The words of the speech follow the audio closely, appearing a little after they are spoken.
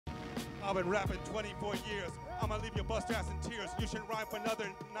I've been rapping 24 years. I'ma leave your bust ass in tears. You should rhyme for another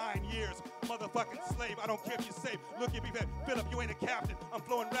 9 years. Motherfucking slave, I don't care if you're safe. Look at me, Philip, you ain't a captain. I'm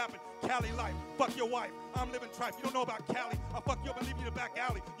flowing rapping, Cali life. Fuck your wife, I'm living trife. You don't know about Cali. I'll fuck you up and leave you in the back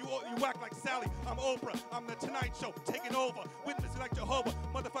alley. You whack like Sally. I'm Oprah, I'm the Tonight Show, taking over. Witnessing like Jehovah,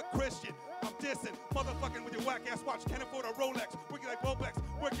 motherfuck Christian. I'm dissing, motherfucking with your whack ass watch. Can't afford a Rolex, working like Rolex.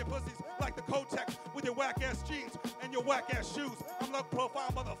 Work your pussies like the Kotex with your whack ass jeans and your whack ass shoes. I'm low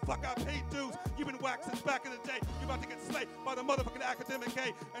profile, motherfucker, I paid dues. You've been whacked since back in the day. You about to get slayed by the motherfucking Academic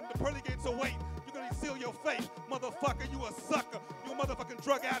A and the pearly gates of weight. You're gonna seal your fate, motherfucker, you a sucker. You a motherfucking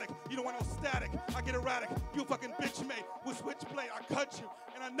drug addict. You don't want no static. I get erratic. You a fucking bitch mate with switchblade. I cut you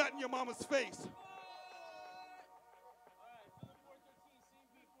and I nut in your mama's face.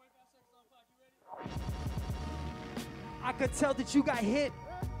 I could tell that you got hit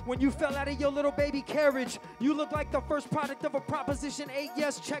when you fell out of your little baby carriage. You look like the first product of a Proposition 8.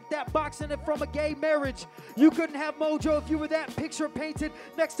 Yes, check that box in it from a gay marriage. You couldn't have mojo if you were that picture painted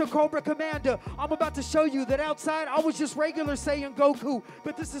next to Cobra Commander. I'm about to show you that outside I was just regular Saiyan Goku,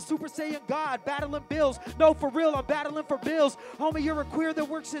 but this is Super Saiyan God battling bills. No, for real, I'm battling for bills. Homie, you're a queer that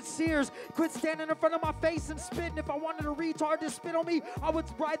works at Sears. Quit standing in front of my face and spitting. If I wanted a retard to spit on me, I would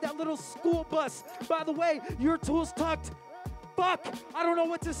ride that little school bus. By the way, your tool's tucked. Fuck, I don't know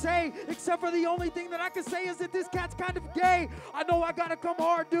what to say, except for the only thing that I can say is that this cat's kind of gay. I know I gotta come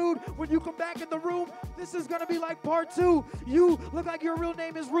hard, dude. When you come back in the room, this is gonna be like part 2. You look like your real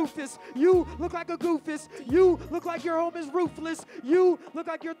name is Rufus. You look like a goofus. You look like your home is roofless. You look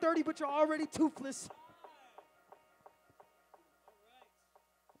like you're 30, but you're already toothless.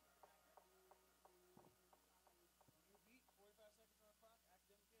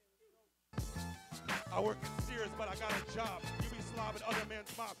 I work at Sears, but I got a job. You be slobbing other men's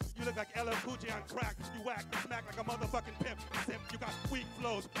mouth. You look like LL Cool J on crack. You whack, smack like a motherfucking pimp. Simp, you got weak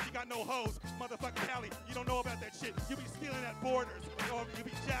flows. You got no hoes. Motherfucking Cali, you don't know about that shit. You be stealing at Borders. Or you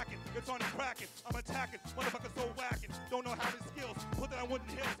be jacking. It's on and cracking. I'm attacking. Motherfuckers so whacking. Don't know how to skills. Put that on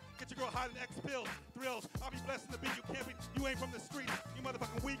wooden hills. Get your girl hiding X pills. Thrills. I'll be blessing the beat. You can't be. You ain't from the streets. You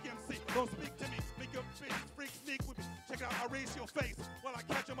motherfucking weak MC. Don't speak to me. Make your bitch freak sneak with me. Check it out. I'll raise your face while I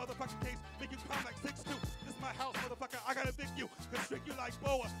catch your motherfucking case. Make you come like 6'2". This is my house, motherfucker. I gotta evict you. Constrict you like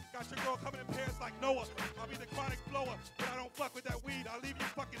boa. Got your girl coming in pairs like Noah. I'll be the chronic blower, but I don't fuck with that weed. I'll leave you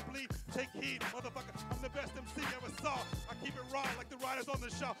fucking bleed. Take heed, motherfucker. I'm the best MC you ever saw. I keep it raw like the riders on the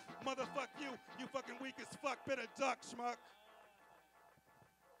show. Motherfuck you. You fucking weak as fuck. Better duck, schmuck.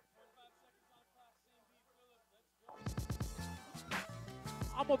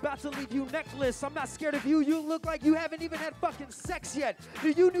 I'm about to leave you necklace. I'm not scared of you. You look like you haven't even had fucking sex yet. Do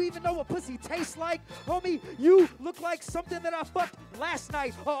you even know what pussy tastes like? Homie, you look like something that I fucked last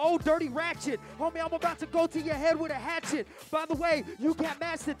night. Old dirty ratchet. Homie, I'm about to go to your head with a hatchet. By the way, you can't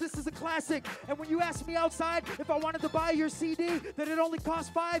match it. This is a classic. And when you asked me outside if I wanted to buy your CD, that it only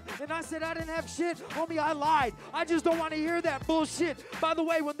cost $5, and I said I didn't have shit, homie, I lied. I just don't want to hear that bullshit. By the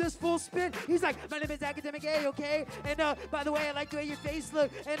way, when this fool spit, he's like, my name is Akademic A, okay? And by the way, I like the way your face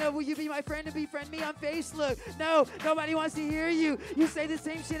looks. And will you be my friend and befriend me on Facebook? No, nobody wants to hear you. You say the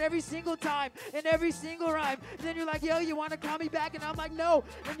same shit every single time in every single rhyme. And then you're like, yo, you want to call me back? And I'm like, no.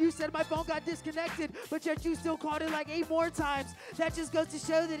 And you said my phone got disconnected, but yet you still called it like 8 more times. That just goes to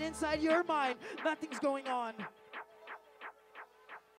show that inside your mind, nothing's going on.